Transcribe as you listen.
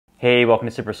Hey, welcome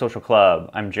to Sipper Social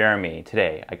Club. I'm Jeremy.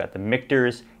 Today I got the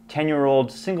Michters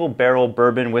 10-year-old single barrel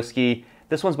bourbon whiskey.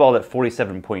 This one's bottled at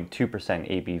 47.2%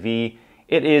 ABV.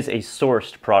 It is a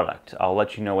sourced product. I'll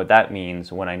let you know what that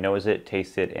means when I nose it,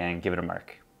 taste it, and give it a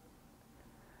mark.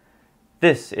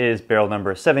 This is barrel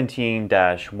number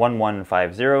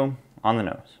 17-1150 on the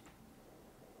nose.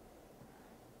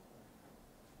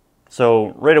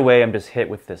 So right away I'm just hit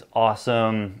with this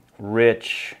awesome,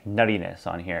 rich nuttiness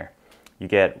on here. You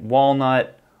get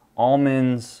walnut,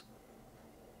 almonds,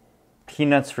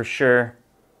 peanuts for sure.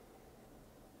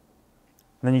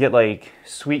 And then you get like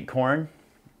sweet corn,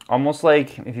 almost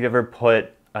like if you've ever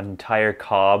put an entire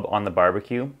cob on the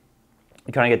barbecue.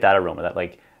 You kind of get that aroma, that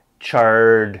like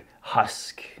charred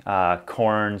husk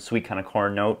corn, sweet kind of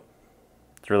corn note.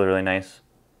 It's really, really nice.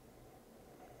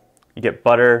 You get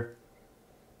butter.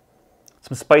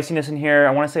 Some spiciness in here.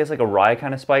 I want to say it's like a rye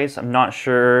kind of spice. I'm not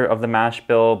sure of the mash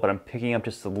bill, but I'm picking up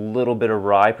just a little bit of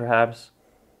rye perhaps.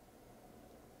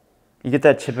 You get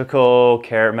that typical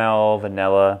caramel,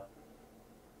 vanilla.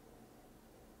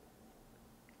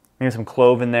 Maybe some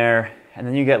clove in there. And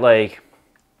then you get like,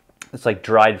 it's like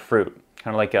dried fruit,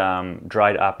 kind of like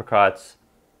dried apricots.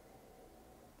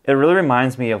 It really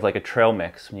reminds me of like a trail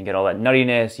mix. When you get all that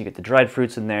nuttiness, you get the dried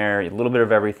fruits in there, a little bit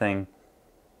of everything.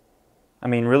 I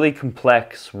mean, really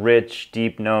complex, rich,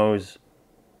 deep nose.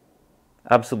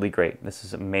 Absolutely great. This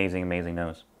is amazing, amazing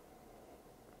nose.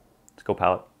 Let's go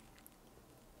palate.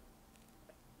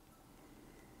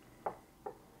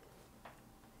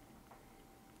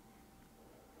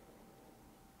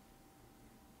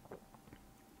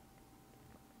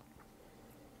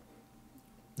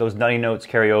 Those nutty notes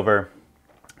carry over.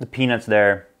 The peanuts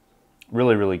there,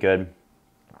 really, really good.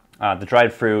 The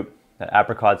dried fruit, the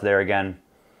apricots there again.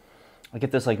 I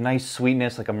get this like nice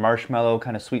sweetness, like a marshmallow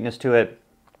kind of sweetness to it.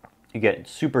 You get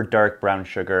super dark brown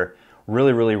sugar,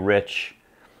 really, really rich.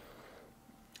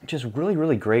 Just really,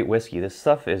 really great whiskey. This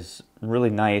stuff is really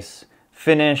nice.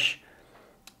 Finish,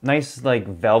 nice like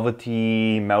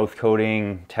velvety mouth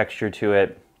coating texture to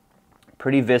it.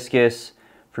 Pretty viscous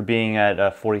for being at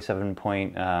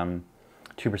 47.2%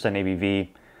 ABV.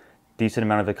 Decent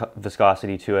amount of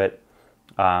viscosity to it.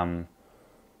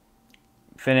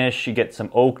 Finish, you get some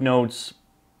oak notes,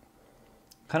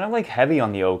 kind of like heavy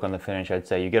on the oak on the finish, I'd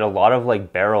say. You get a lot of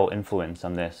like barrel influence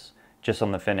on this, just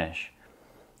on the finish,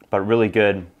 but really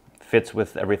good, fits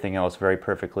with everything else very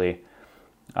perfectly.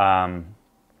 You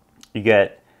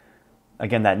get,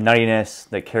 again, that nuttiness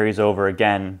that carries over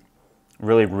again,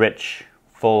 really rich,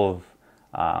 full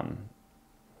of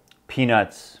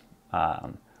peanuts,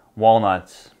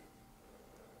 walnuts,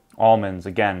 almonds,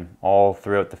 again, all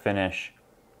throughout the finish.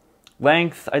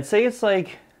 Length, I'd say it's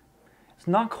like, it's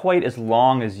not quite as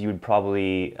long as you would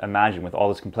probably imagine with all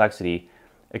this complexity.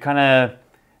 It kind of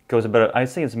goes about, I'd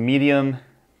say it's medium,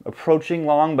 approaching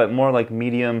long, but more like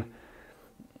medium.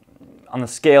 On the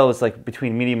scale, it's like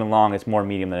between medium and long, it's more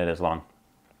medium than it is long.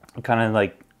 It kind of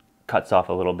like cuts off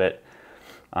a little bit.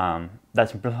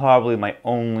 That's probably my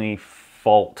only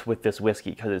fault with this whiskey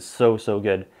because it's so, so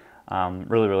good.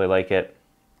 Really, really like it.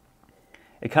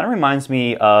 It kind of reminds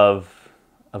me of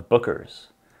Booker's,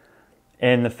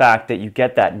 in the fact that you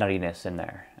get that nuttiness in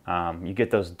there. You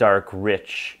get those dark,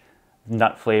 rich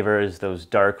nut flavors, those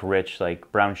dark, rich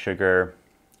like brown sugar,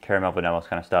 caramel, vanilla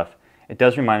kind of stuff. It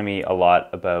does remind me a lot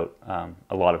about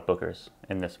a lot of Booker's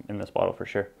in this bottle for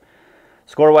sure.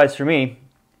 Score-wise for me,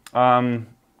 I'm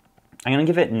gonna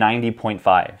give it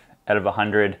 90.5 out of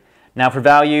 100. Now for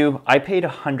value, I paid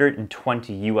 $120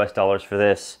 US for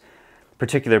this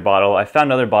particular bottle. I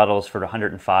found other bottles for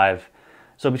 105.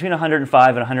 So between 105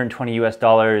 and 120 US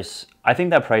dollars, I think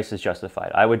that price is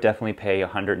justified. I would definitely pay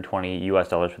 120 US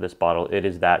dollars for this bottle. It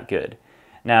is that good.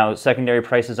 Now, secondary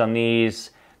prices on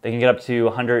these, they can get up to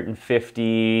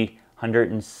 150,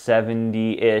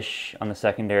 170-ish on the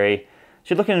secondary.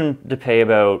 So you're looking to pay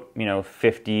about, you know,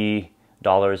 $50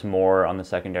 more on the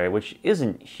secondary, which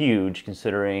isn't huge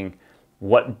considering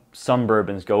what some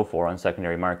bourbons go for on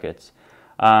secondary markets.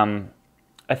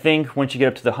 I think once you get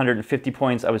up to the 150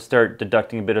 points, I would start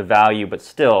deducting a bit of value, but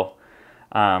still,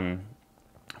 for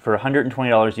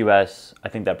 $120 US, I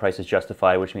think that price is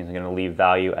justified, which means I'm going to leave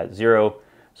value at 0.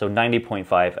 So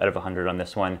 90.5 out of 100 on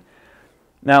this one.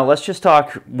 Now let's just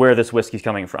talk where this whiskey's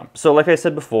coming from. So like I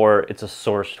said before, it's a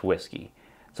sourced whiskey.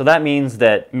 So that means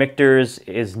that Michters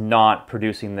is not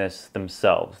producing this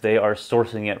themselves. They are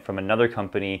sourcing it from another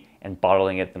company and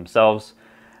bottling it themselves.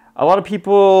 A lot of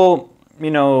people, you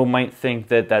know, might think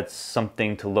that that's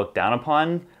something to look down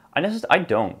upon. I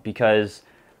don't, because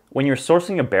when you're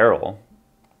sourcing a barrel,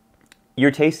 you're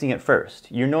tasting it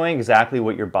first. You're knowing exactly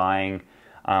what you're buying.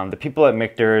 The people at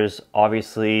Michters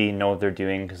obviously know what they're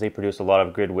doing because they produce a lot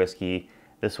of good whiskey,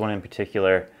 this one in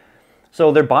particular.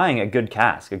 So they're buying a good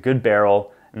cask, a good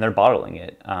barrel, and they're bottling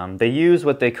it. They use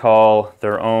what they call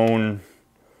their own,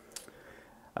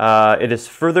 it is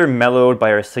further mellowed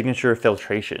by our signature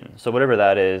filtration. So whatever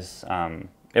that is,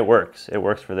 it works. It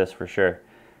works for this for sure.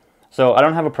 So I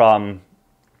don't have a problem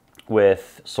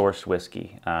with sourced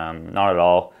whiskey, not at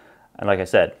all. And like I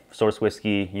said, sourced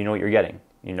whiskey, you know what you're getting.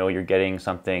 You know you're getting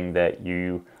something that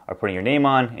you are putting your name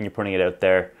on and you're putting it out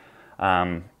there.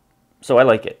 So I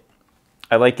like it.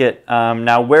 I like it.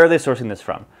 Now, where are they sourcing this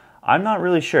from? I'm not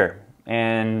really sure,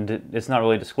 and it's not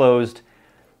really disclosed.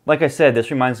 Like I said, this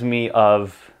reminds me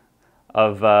of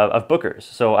Booker's.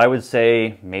 So I would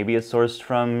say maybe it's sourced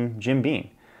from Jim Beam.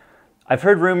 I've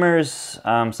heard rumors.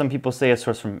 Some people say it's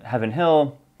sourced from Heaven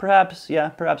Hill. Perhaps, yeah,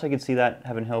 perhaps I could see that.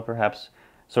 Heaven Hill, perhaps,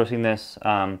 sourcing this.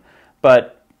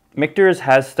 But Michters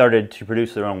has started to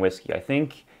produce their own whiskey. I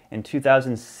think in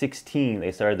 2016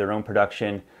 they started their own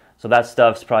production. So that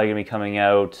stuff's probably going to be coming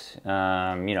out,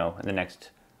 you know, in the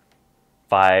next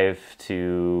 5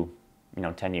 to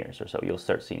 10 years or so. You'll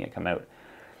start seeing it come out.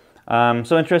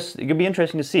 So it could be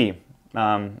interesting to see. I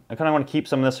kind of want to keep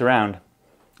some of this around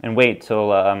and wait till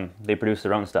they produce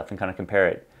their own stuff and kind of compare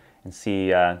it and see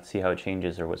how it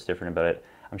changes or what's different about it.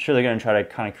 I'm sure they're going to try to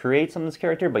kind of create some of this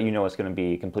character, but you know it's going to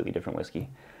be a completely different whiskey.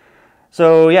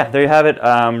 So yeah, there you have it.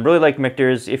 Really like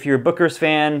Michters. If you're a Booker's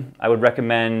fan, I would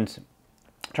recommend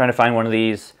trying to find one of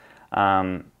these.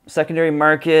 Secondary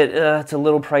market, it's a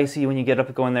little pricey when you get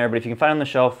up going there, but if you can find it on the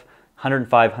shelf,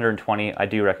 105, 120, I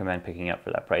do recommend picking up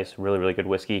for that price. Really, really good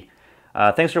whiskey.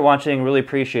 Thanks for watching. Really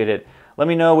appreciate it. Let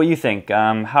me know what you think.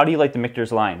 How do you like the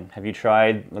Michters line? Have you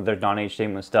tried their non-age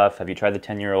statement stuff? Have you tried the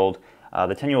 10-year-old?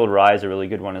 The 10-year-old rye is a really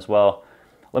good one as well.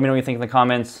 Let me know what you think in the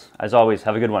comments. As always,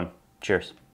 have a good one. Cheers.